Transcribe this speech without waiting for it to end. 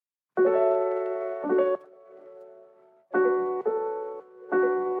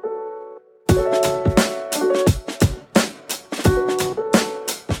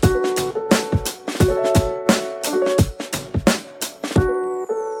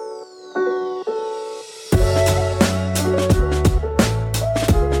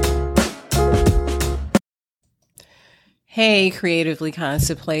Hey, creatively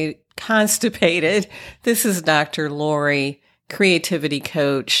constipated. This is Dr. Lori, creativity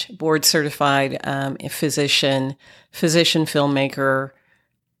coach, board certified physician, filmmaker,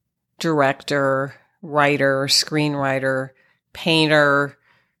 director, writer, screenwriter, painter,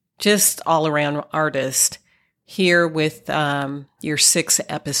 just all around artist. Here with your sixth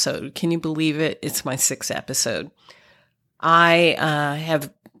episode. Can you believe it? It's my sixth episode. I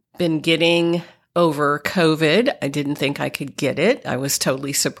have been getting over COVID. I didn't think I could get it. I was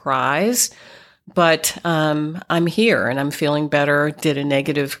totally surprised, but I'm here and I'm feeling better. Did a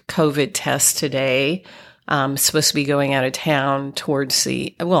negative COVID test today. I'm supposed to be going out of town towards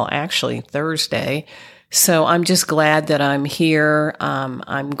Thursday. So I'm just glad that I'm here.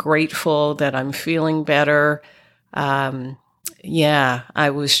 I'm grateful that I'm feeling better. I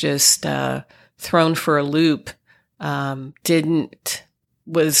was just thrown for a loop.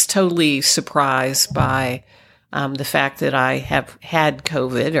 Was totally surprised by the fact that I have had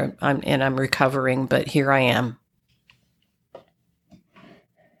COVID and I'm recovering, but here I am.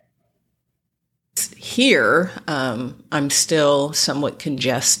 Here, I'm still somewhat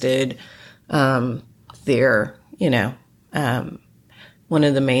congested. One of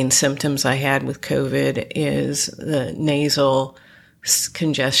the main symptoms I had with COVID is the nasal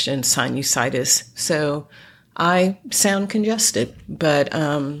congestion, sinusitis. So I sound congested, but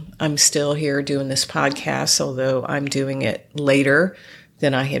I'm still here doing this podcast, although I'm doing it later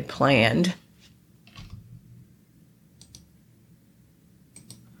than I had planned.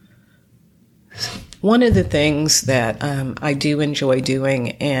 One of the things that I do enjoy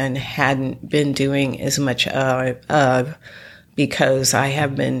doing and hadn't been doing as much of because I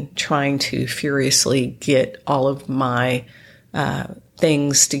have been trying to furiously get all of my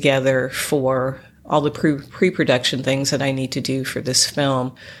things together for all the pre-production things that I need to do for this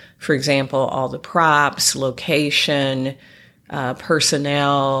film. For example, all the props, location,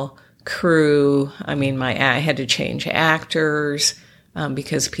 personnel, crew. I had to change actors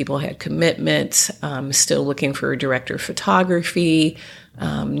because people had commitments. I'm still looking for a director of photography,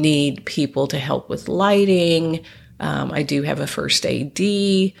 need people to help with lighting. I do have a first AD.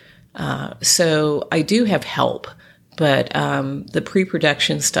 So I do have help. But the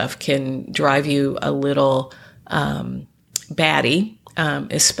pre-production stuff can drive you a little batty,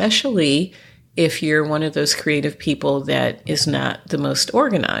 especially if you're one of those creative people that is not the most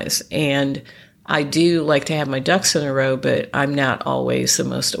organized. And I do like to have my ducks in a row, but I'm not always the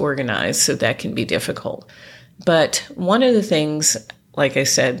most organized, so that can be difficult. But one of the things, like I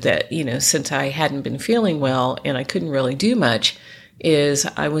said, that, since I hadn't been feeling well and I couldn't really do much, is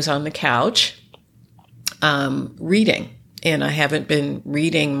I was on the couch reading, and I haven't been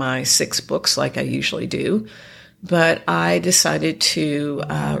reading my 6 books like I usually do, but I decided to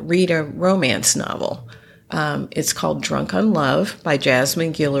read a romance novel. It's called Drunk on Love by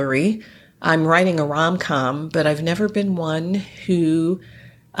Jasmine Guillory. I'm writing a rom-com, but I've never been one who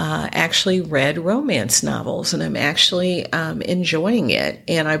actually read romance novels, and I'm actually enjoying it.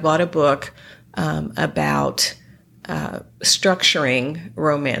 And I bought a book about structuring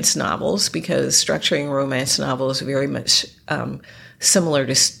romance novels, because structuring romance novels is very much similar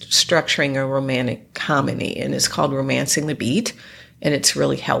to structuring a romantic comedy, and it's called Romancing the Beat, and it's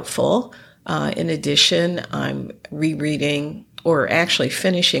really helpful. In addition, I'm rereading, or actually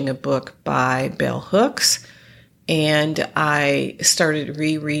finishing, a book by Bell Hooks, and I started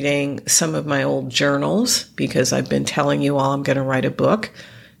rereading some of my old journals because I've been telling you all I'm going to write a book.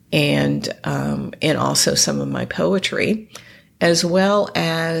 And also some of my poetry, as well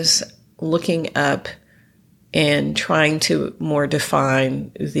as looking up and trying to more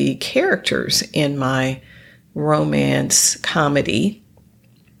define the characters in my romance comedy.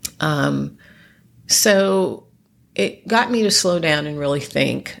 So it got me to slow down and really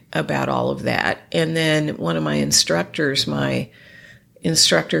think about all of that. And then one of my instructor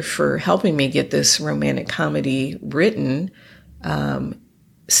for helping me get this romantic comedy written,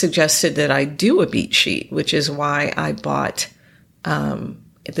 suggested that I do a beat sheet, which is why I bought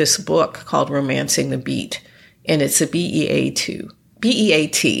this book called Romancing the Beat. And it's a BEAT,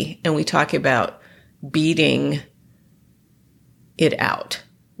 and we talk about beating it out,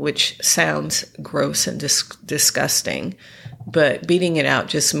 which sounds gross and disgusting. But beating it out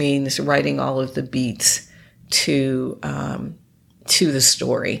just means writing all of the beats to the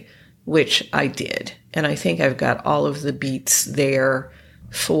story, which I did. And I think I've got all of the beats there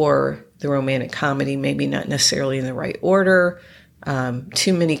for the romantic comedy, maybe not necessarily in the right order,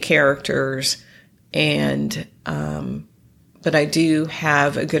 too many characters, but I do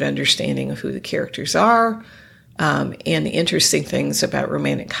have a good understanding of who the characters are. And the interesting things about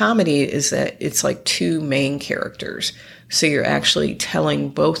romantic comedy is that it's like 2 main characters. So you're actually telling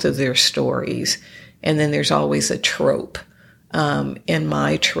both of their stories. And then there's always a trope. And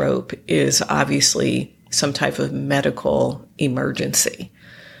my trope is obviously some type of medical emergency.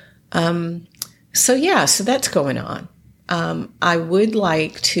 So that's going on. I would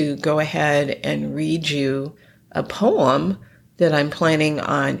like to go ahead and read you a poem that I'm planning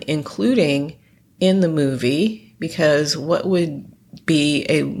on including in the movie, because what would be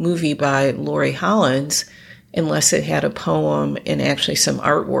a movie by Lori Hollins unless it had a poem and actually some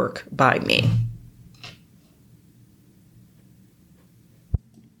artwork by me?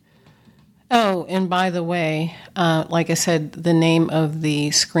 Oh, and by the way, like I said, the name of the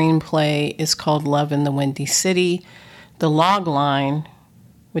screenplay is called Love in the Windy City. The log line,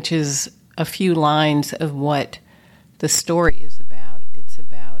 which is a few lines of what the story is about, it's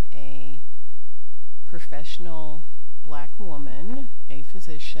about a professional Black woman, a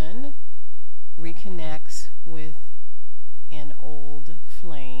physician, reconnects with an old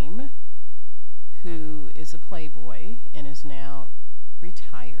flame who is a playboy and is now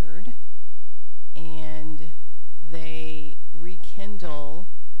retired. And they rekindle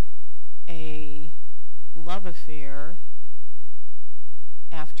a love affair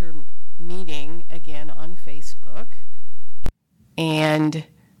after meeting again on Facebook. And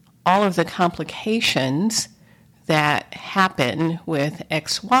all of the complications that happen with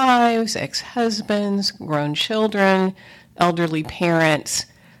ex-wives, ex-husbands, grown children, elderly parents.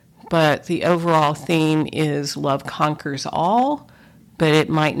 But the overall theme is love conquers all, but it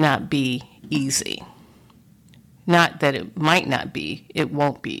might not be easy. Not that it might not be, it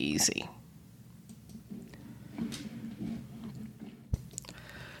won't be easy.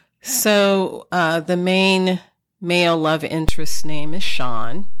 So the main male love interest's name is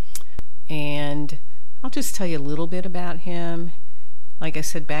Sean, and I'll just tell you a little bit about him. Like I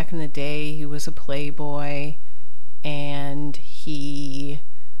said, back in the day, he was a playboy, and he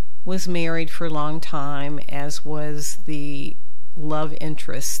was married for a long time, as was the love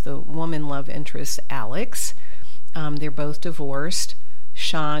interest, the woman love interest, Alex. They're both divorced.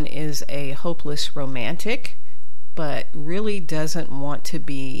 Sean is a hopeless romantic, but really doesn't want to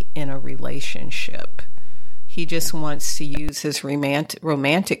be in a relationship. He just wants to use his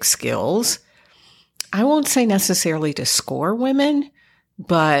romantic skills. I won't say necessarily to score women,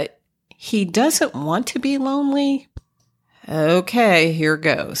 but he doesn't want to be lonely. Okay, here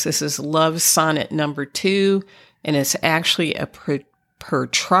goes. This is Love Sonnet number 2. And it's actually a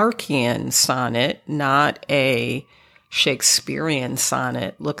Petrarchian sonnet, not a Shakespearean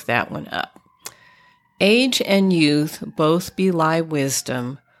sonnet. Look that one up. Age and youth both belie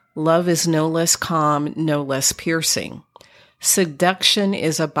wisdom. Love is no less calm, no less piercing. Seduction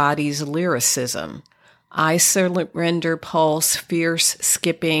is a body's lyricism. I surrender pulse, fierce,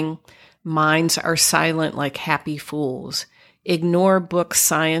 skipping. Minds are silent like happy fools. Ignore books,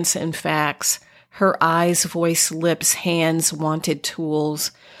 science, and facts. Her eyes, voice, lips, hands, wanted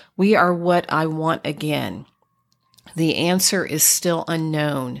tools. We are what I want again. The answer is still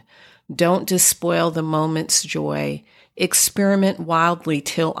unknown. Don't despoil the moment's joy. Experiment wildly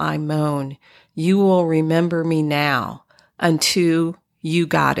till I moan. You will remember me now. Unto you,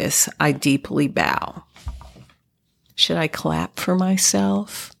 goddess, I deeply bow. Should I clap for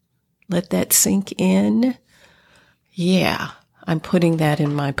myself? Let that sink in? Yeah. I'm putting that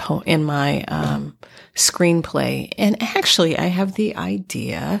in my screenplay. And actually, I have the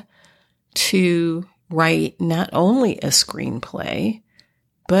idea to write not only a screenplay,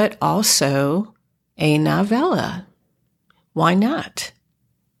 but also a novella. Why not?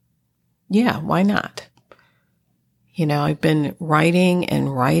 Yeah, why not? You know, I've been writing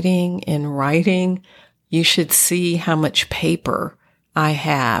and writing and writing. You should see how much paper I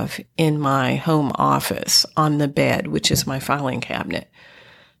have in my home office on the bed, which is my filing cabinet.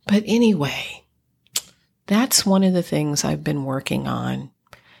 But anyway, that's one of the things I've been working on.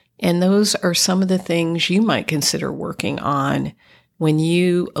 And those are some of the things you might consider working on when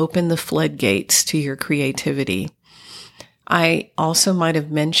you open the floodgates to your creativity. I also might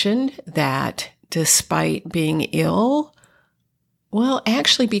have mentioned that despite being ill, well,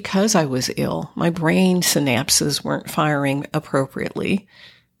 actually, because I was ill, my brain synapses weren't firing appropriately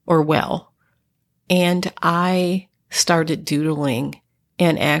or well. And I started doodling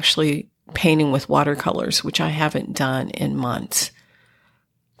and actually painting with watercolors, which I haven't done in months.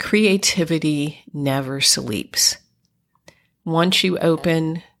 Creativity never sleeps. Once you unblock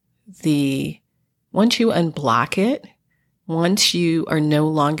it, once you are no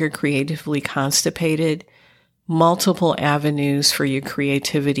longer creatively constipated, multiple avenues for your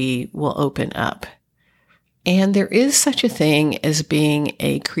creativity will open up. And there is such a thing as being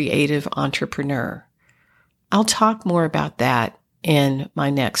a creative entrepreneur. I'll talk more about that in my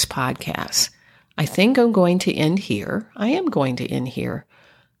next podcast. I think I'm going to end here. I am going to end here.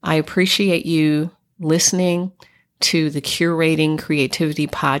 I appreciate you listening to the Curating Creativity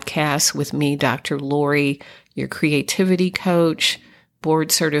podcast with me, Dr. Lori, your creativity coach,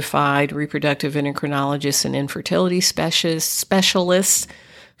 board certified reproductive endocrinologist and infertility specialist,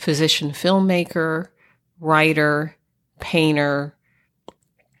 physician filmmaker, writer, painter,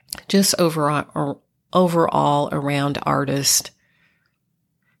 just overall around artist.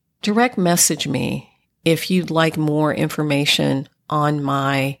 Direct message me if you'd like more information on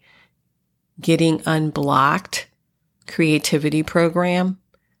my Getting Unblocked creativity program.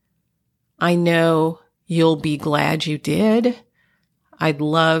 I know you'll be glad you did. I'd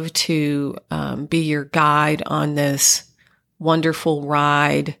love to be your guide on this wonderful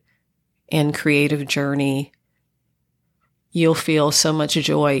ride and creative journey. You'll feel so much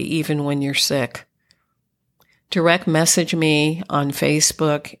joy even when you're sick. Direct message me on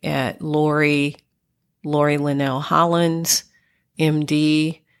Facebook at Lori Linnell Hollins,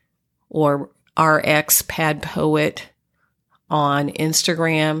 MD, or RX Pad Poet on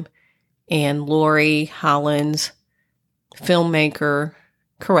Instagram, and Lori Hollins, filmmaker,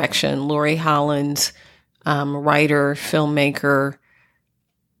 Lori Hollins, writer, filmmaker,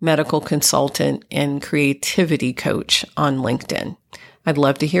 medical consultant, and creativity coach on LinkedIn. I'd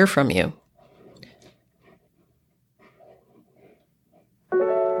love to hear from you.